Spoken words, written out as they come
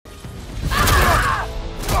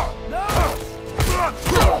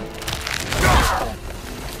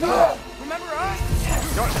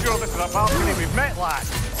lad.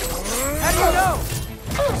 How do you know?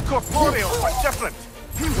 He's corporeal, but different.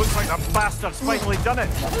 Looks like that bastard's finally done it.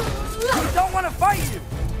 We don't want to fight you!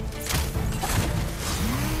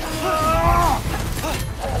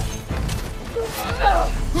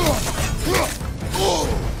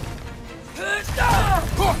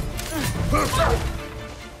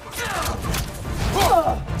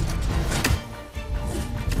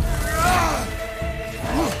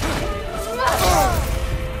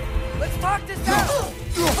 Let's talk this out!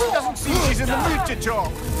 Doesn't seem he's in the mood to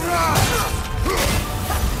talk.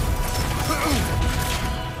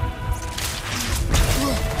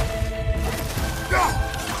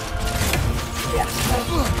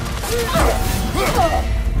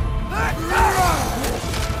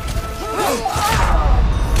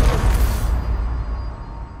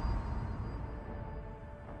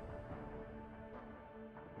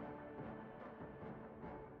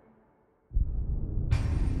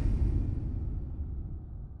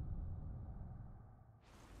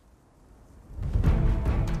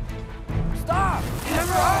 Stop!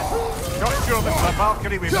 Remember us? Not sure this is the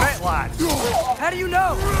Valkyrie we met, lad. How do you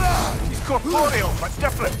know? He's corporeal, but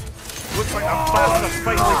different. Looks like that bastard's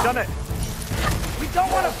finally done it. We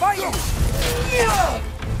don't want to fight you!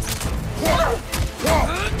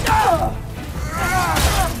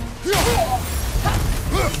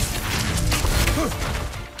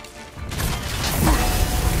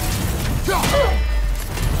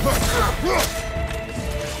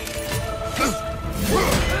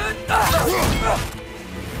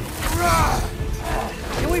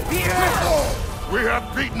 Can we beat her? We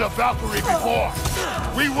have beaten a Valkyrie before.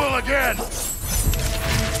 We will again.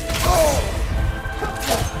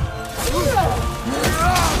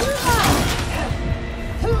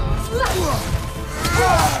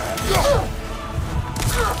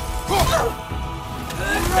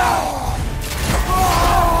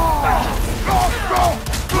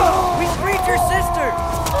 We freed your sister!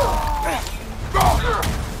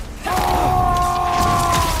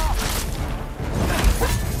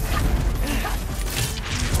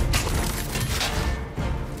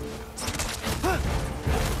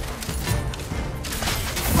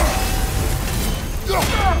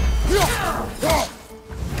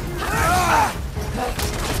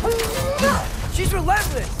 She's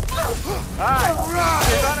relentless! Aye,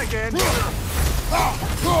 do that again.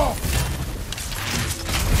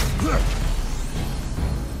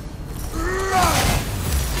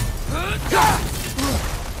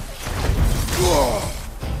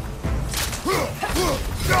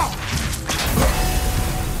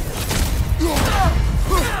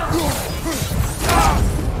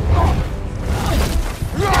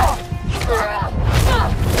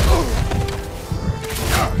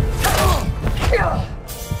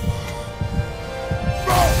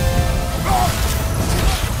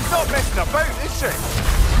 She's not messing about, is she?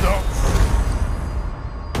 No.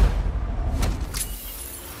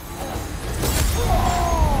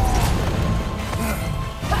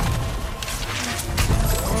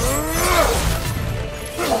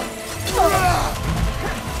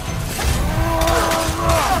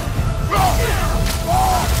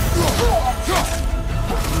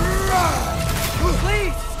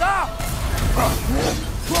 Please, stop!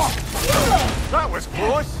 That was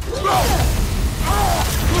close.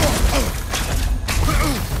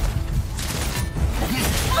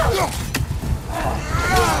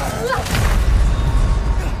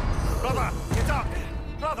 Brother, get up!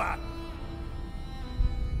 Brother!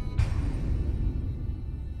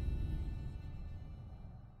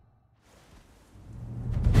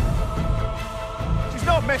 She's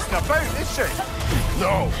not messing about, is she?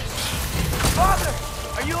 No. Father,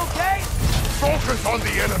 are you okay? Focus on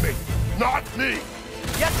the enemy, not me.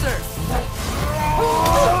 Yes, sir.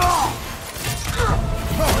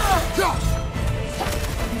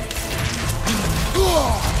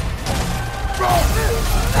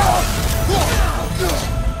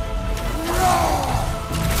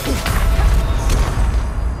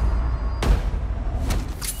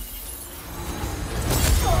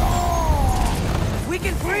 We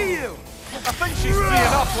can free you. I think she's free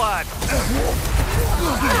enough, lad.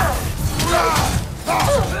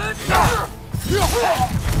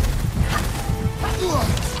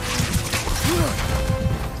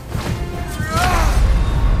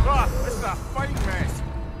 Ah, this is a fine mess.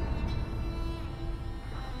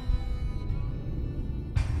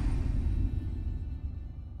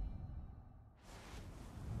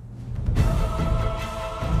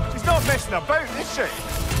 She's not messing about, is she?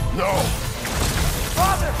 No.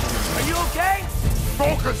 Father, are you okay?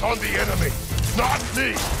 Focus on the enemy, not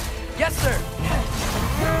me. Yes, sir.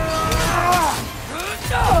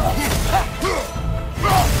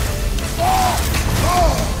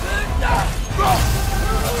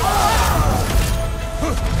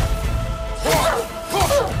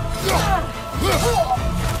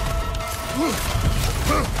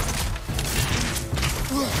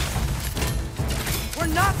 We're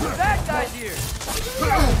not the bad guys here!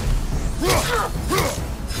 Please,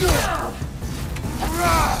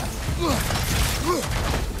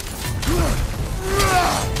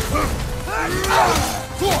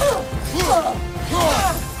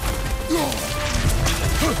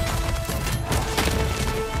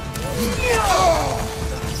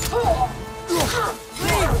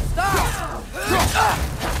 stop!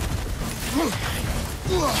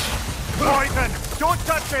 Poison! Don't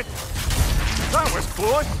touch it! That was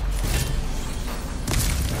close!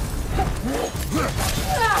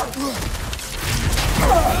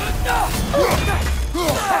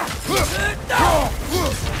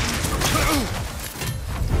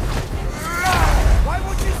 Why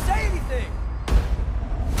won't you say anything?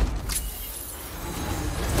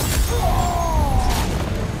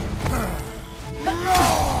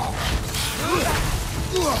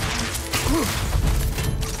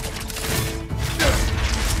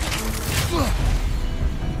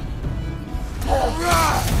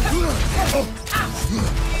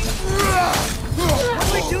 What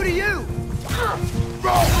do we do to you?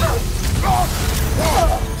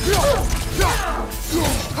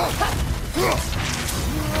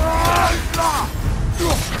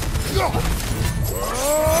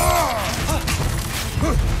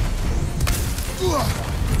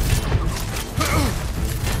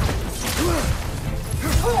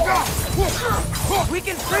 We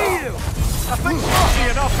can free you! I think we'll see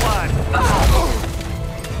enough, lad!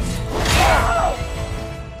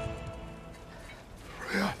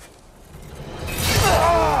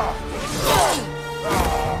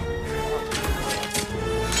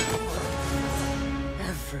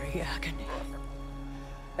 Every agony,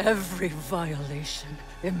 every violation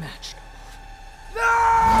imaginable.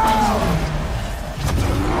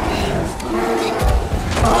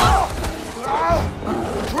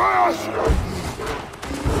 Trash!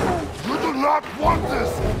 You do not want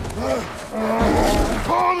this!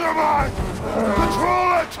 Control your mind!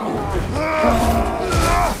 Control it!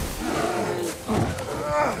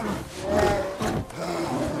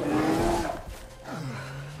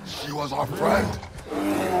 She was our friend.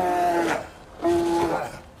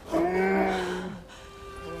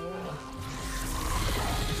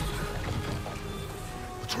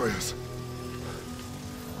 Atreus.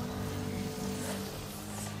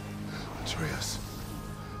 Atreus.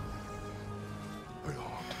 Are you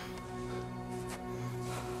harmed?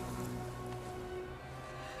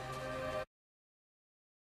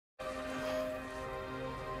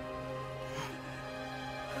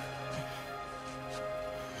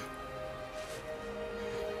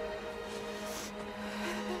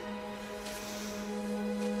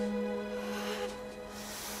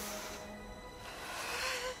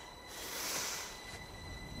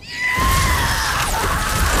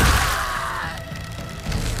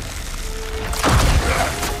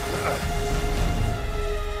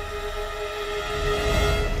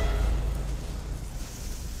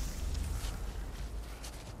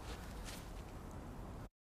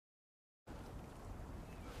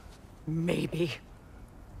 Maybe.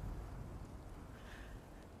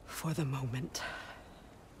 For the moment.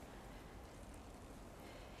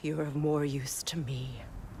 You're of more use to me.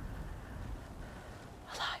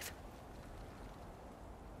 Alive.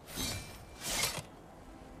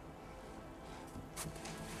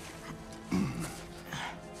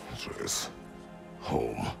 Atreus.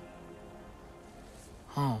 Home.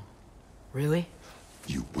 Oh, really?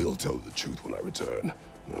 You will tell the truth when I return.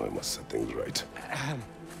 I must set things right.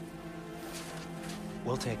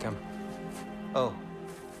 We'll take him. Oh,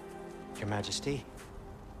 Your Majesty.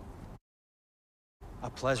 A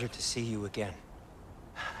pleasure to see you again.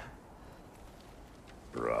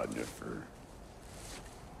 Ragnarök.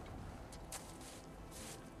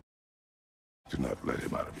 Do not let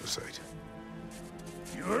him out of your sight.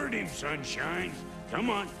 You heard him, Sunshine. Come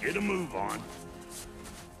on, get a move on.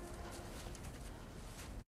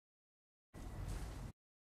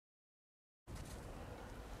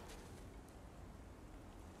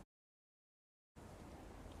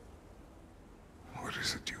 What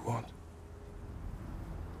is it you want?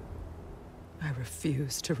 I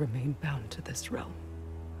refuse to remain bound to this realm.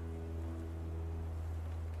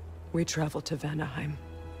 We travel to Vanaheim.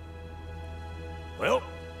 Well,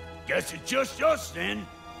 guess it's just us then.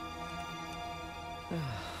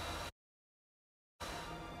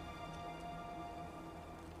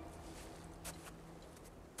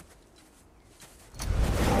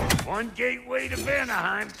 One gateway to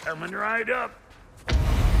Vanaheim coming right up.